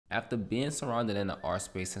After being surrounded in the art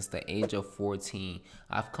space since the age of 14,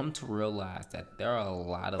 I've come to realize that there are a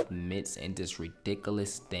lot of myths and just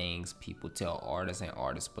ridiculous things people tell artists and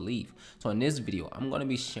artists believe. So in this video, I'm going to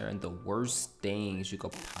be sharing the worst things you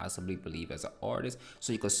could possibly believe as an artist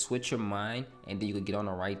so you could switch your mind and then you could get on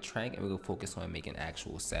the right track and we could focus on making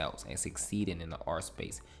actual sales and succeeding in the art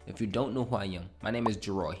space. If you don't know who I am, my name is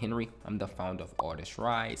Gerard Henry. I'm the founder of Artist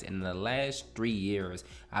Rise, and in the last 3 years,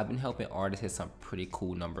 I've been helping artists hit some pretty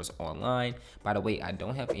cool numbers online. By the way, I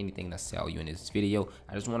don't have anything to sell you in this video.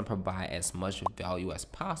 I just want to provide as much value as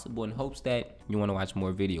possible in hopes that you want to watch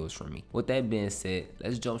more videos from me. With that being said,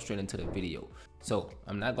 let's jump straight into the video. So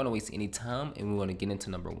I'm not going to waste any time and we're going to get into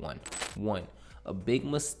number one. A big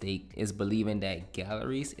mistake is believing that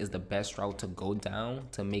galleries is the best route to go down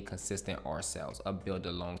to make consistent art sales or build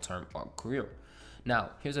a long-term art career. Now,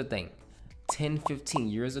 here's the thing.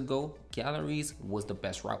 10-15 years ago, galleries was the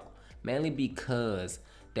best route, mainly because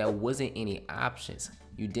there wasn't any options.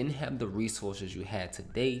 You didn't have the resources you had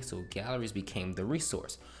today, so galleries became the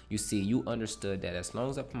resource. You see, you understood that as long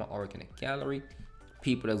as I put my art in a gallery,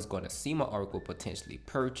 people that's going to see my art will potentially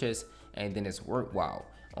purchase, and then it's worthwhile.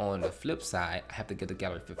 On the flip side, I have to get the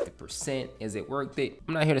gallery 50%. Is it worth it?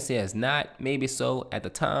 I'm not here to say it's not, maybe so at the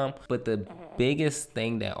time, but the biggest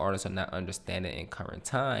thing that artists are not understanding in current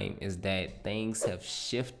time is that things have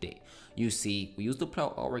shifted. You see, we used to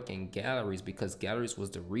put artwork in galleries because galleries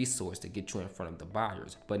was the resource to get you in front of the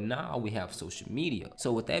buyers, but now we have social media.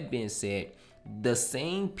 So with that being said, the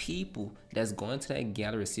same people that's going to that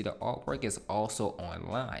gallery to see the artwork is also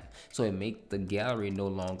online. So it makes the gallery no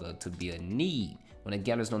longer to be a need. When a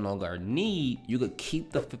gallery is no longer a need, you could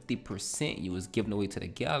keep the 50% you was giving away to the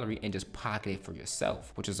gallery and just pocket it for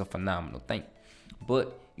yourself, which is a phenomenal thing.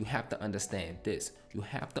 But you have to understand this. You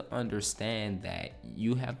have to understand that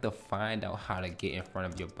you have to find out how to get in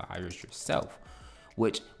front of your buyers yourself,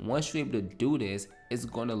 which once you're able to do this, it's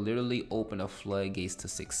going to literally open the floodgates to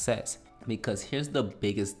success. Because here's the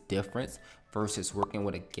biggest difference versus working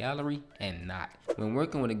with a gallery and not. When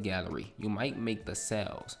working with a gallery, you might make the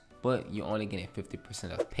sales, but you're only getting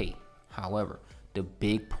 50% of pay. However, the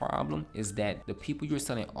big problem is that the people you're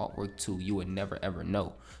selling artwork to, you would never ever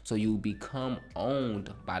know. So you become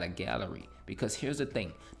owned by the gallery. Because here's the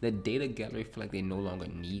thing, the day the gallery feel like they no longer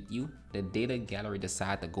need you, the day the gallery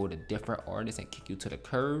decide to go to different artists and kick you to the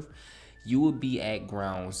curb, you will be at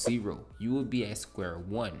ground zero. You will be at square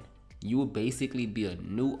one. You will basically be a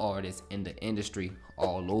new artist in the industry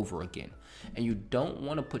all over again. And you don't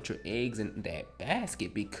want to put your eggs in that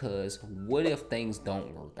basket, because what if things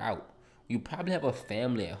don't work out? You probably have a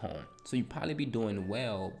family at home, so you probably be doing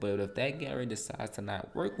well, but if that gallery decides to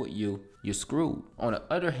not work with you, you're screwed. On the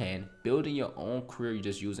other hand, building your own career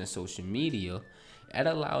just using social media, it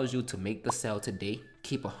allows you to make the sale today,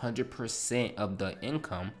 keep 100% of the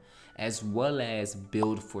income, as well as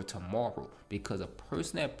build for tomorrow, because a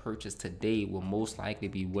person that purchased today will most likely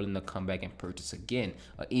be willing to come back and purchase again,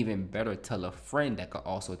 or even better, tell a friend that could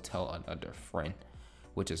also tell another friend,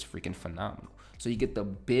 which is freaking phenomenal. So you get to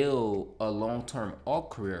build a long-term art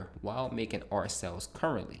career while making art sales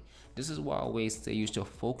currently. This is why I always say you should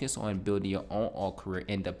focus on building your own art career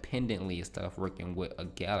independently instead of working with a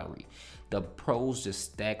gallery. The pros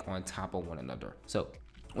just stack on top of one another. So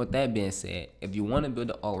with that being said, if you want to build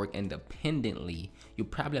the artwork independently, you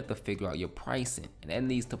probably have to figure out your pricing. And that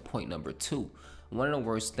leads to point number two. One of the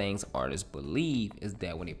worst things artists believe is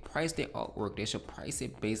that when they price their artwork, they should price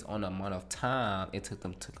it based on the amount of time it took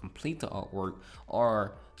them to complete the artwork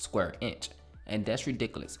or square inch. And that's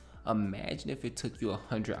ridiculous. Imagine if it took you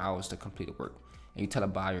 100 hours to complete the work and you tell a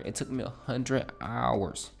buyer, it took me 100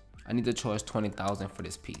 hours. I need to charge $20,000 for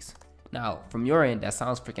this piece. Now, from your end, that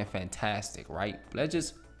sounds freaking fantastic, right? But let's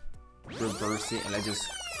just reverse it and let's just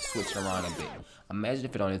switch it around a bit. Imagine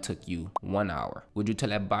if it only took you 1 hour. Would you tell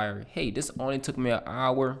that buyer, hey, this only took me an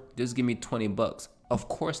hour, just give me 20 bucks? Of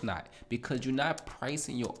course not, because you're not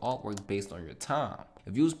pricing your artwork based on your time.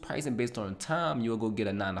 If you was pricing based on time, you'll go get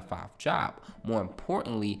a 9-to-5 job. More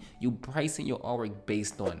importantly, you pricing your artwork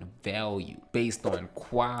based on value, based on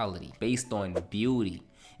quality, based on beauty.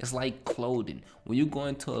 It's like clothing. When you go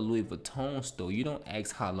into a Louis Vuitton store, you don't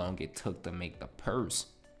ask how long it took to make the purse.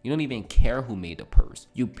 You don't even care who made the purse.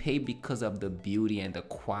 You pay because of the beauty and the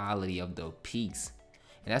quality of the piece.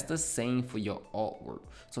 And that's the same for your artwork.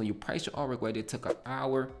 So you price your artwork whether it took an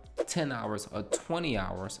hour, 10 hours, or 20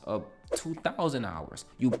 hours, or 2,000 hours.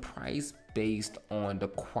 You price based on the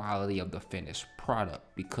quality of the finished product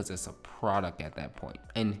because it's a product at that point.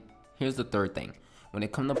 And here's the third thing. When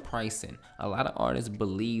it comes to pricing, a lot of artists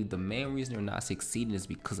believe the main reason they're not succeeding is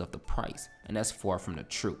because of the price, and that's far from the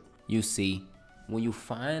truth. You see, when you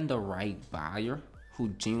find the right buyer who who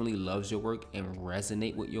genuinely loves your work and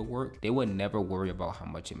resonate with your work, they would never worry about how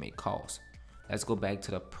much it may cost. Let's go back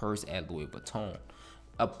to the purse at Louis Vuitton.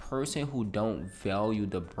 A person who don't value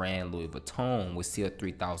the brand Louis Vuitton would see a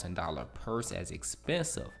 $3,000 purse as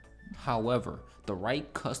expensive. However, the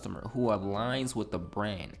right customer who aligns with the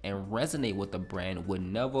brand and resonate with the brand would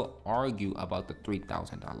never argue about the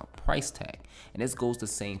 $3,000 price tag. And this goes the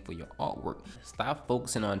same for your artwork. Stop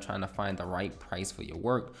focusing on trying to find the right price for your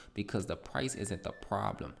work, because the price isn't the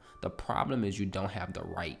problem. The problem is you don't have the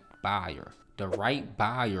right buyer. The right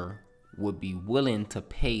buyer would be willing to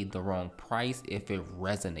pay the wrong price if it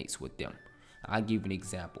resonates with them. I'll give you an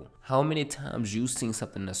example. How many times you seen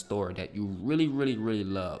something in the store that you really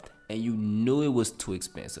loved and you knew it was too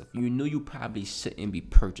expensive? You knew you probably shouldn't be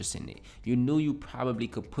purchasing it. You knew you probably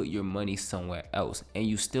could put your money somewhere else, and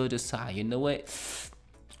you still decide, you know what,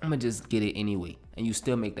 I'm gonna just get it anyway, and you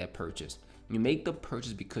still make that purchase. You make the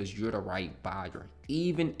purchase because you're the right buyer,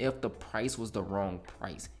 even if the price was the wrong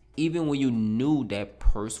price. Even when you knew that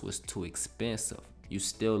purse was too expensive, you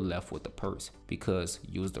still left with the purse because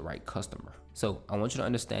you was the right customer. So I want you to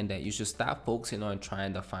understand that you should stop focusing on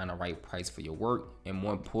trying to find the right price for your work, and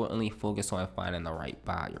more importantly, focus on finding the right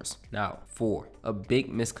buyers. Now, 4, a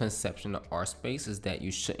big misconception of art space is that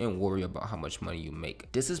you shouldn't worry about how much money you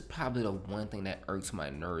make. This is probably the one thing that irks my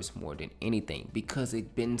nerves more than anything, because it's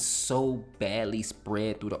been so badly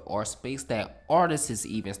spread through the art space that artists is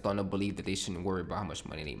even starting to believe that they shouldn't worry about how much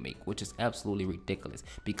money they make, which is absolutely ridiculous,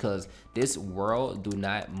 because this world do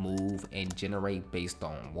not move and generate based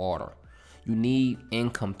on water. You need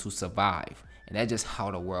income to survive, and that's just how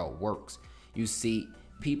the world works. You see,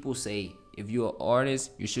 people say if you're an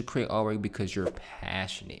artist, you should create artwork because you're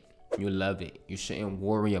passionate, you love it, you shouldn't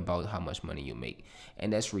worry about how much money you make.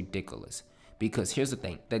 And that's ridiculous, because here's the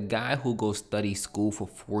thing, the guy who goes study school for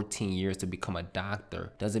 14 years to become a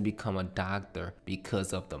doctor doesn't become a doctor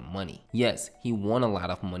because of the money. Yes, he won a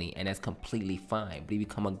lot of money, and that's completely fine, but he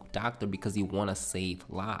become a doctor because he want to save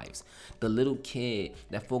lives. The little kid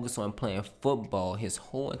that focused on playing football his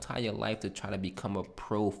whole entire life to try to become a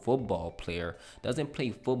pro football player doesn't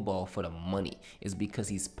play football for the money. It's because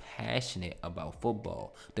he's passionate about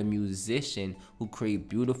football. The musician who create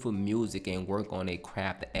beautiful music and work on a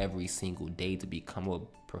craft every single day to become a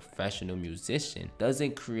professional musician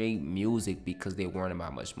doesn't create music because they worry about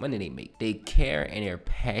how much money they make. They care and they're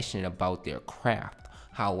passionate about their craft.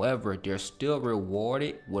 However, they're still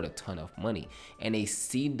rewarded with a ton of money, and they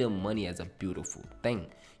see the money as a beautiful thing.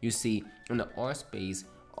 You see, in the art space,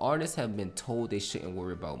 artists have been told they shouldn't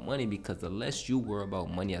worry about money, because the less you worry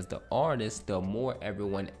about money as the artist, the more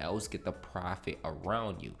everyone else get the profit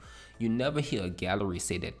around you. You never hear a gallery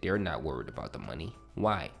say that they're not worried about the money.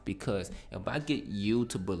 Why? Because if I get you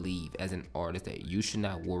to believe as an artist that you should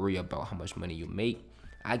not worry about how much money you make,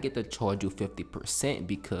 I get to charge you 50%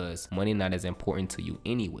 because money not as important to you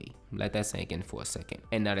anyway. Let that sink in for a second.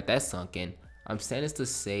 And now that that's sunk in, I'm saying this to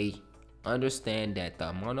say, understand that the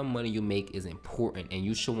amount of money you make is important, and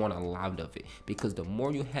you should want a lot of it, because the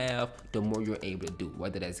more you have, the more you're able to do,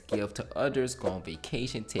 whether that's give to others, go on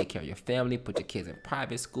vacation, take care of your family, put your kids in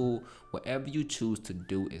private school. Whatever you choose to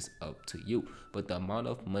do is up to you, but the amount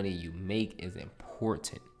of money you make is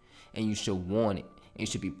important, and you should want it. You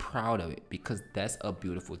should be proud of it, because that's a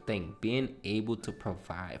beautiful thing. Being able to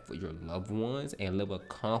provide for your loved ones and live a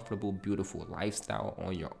comfortable, beautiful lifestyle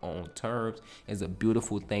on your own terms is a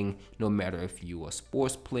beautiful thing, no matter if you're a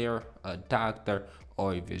sports player, a doctor,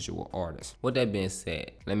 or a visual artist. With that being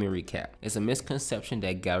said, let me recap. It's a misconception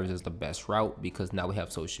that galleries is the best route, because now we have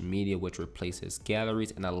social media, which replaces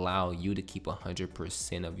galleries and allow you to keep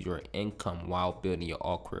 100% of your income while building your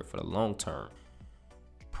art career for the long term.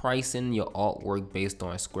 Pricing your artwork based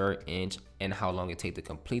on square inch and how long it takes to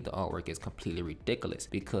complete the artwork is completely ridiculous,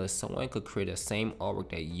 because someone could create the same artwork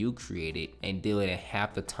that you created and do it at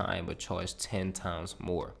half the time but charge 10 times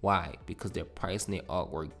more. Why? Because they're pricing their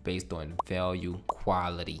artwork based on value,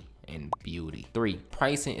 quality, and beauty. 3,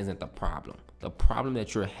 pricing isn't the problem. The problem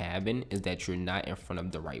that you're having is that you're not in front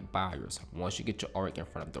of the right buyers. Once you get your artwork in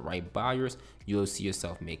front of the right buyers, you'll see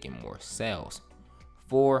yourself making more sales.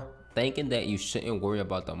 4, thinking that you shouldn't worry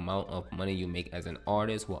about the amount of money you make as an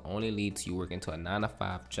artist will only lead to you working to a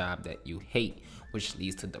 9-to-5 job that you hate, which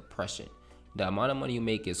leads to depression. The amount of money you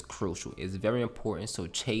make is crucial. It's very important, so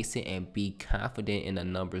chase it and be confident in the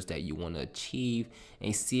numbers that you want to achieve,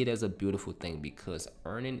 and see it as a beautiful thing, because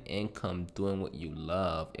earning income doing what you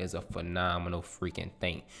love is a phenomenal freaking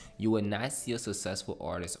thing. You will not see a successful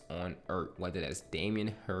artist on earth, whether that's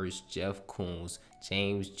Damien Hirst, Jeff Koons,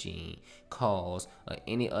 James Jean, KAWS, or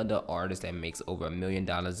any other artist that makes over $1 million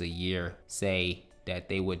a year, say that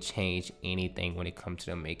they would change anything when it comes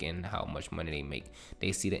to them making how much money they make.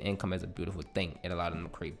 They see the income as a beautiful thing. It allowed them to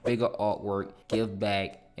create bigger artwork, give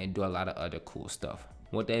back, and do a lot of other cool stuff.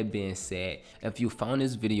 With that being said, if you found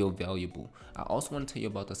this video valuable, I also want to tell you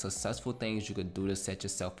about the successful things you could do to set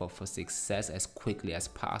yourself up for success as quickly as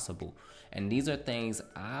possible. And these are things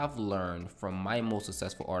I've learned from my most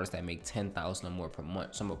successful artists that make $10,000 or more per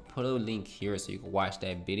month. So I'm gonna put a link here so you can watch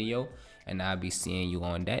that video, and I'll be seeing you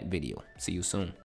on that video. See you soon.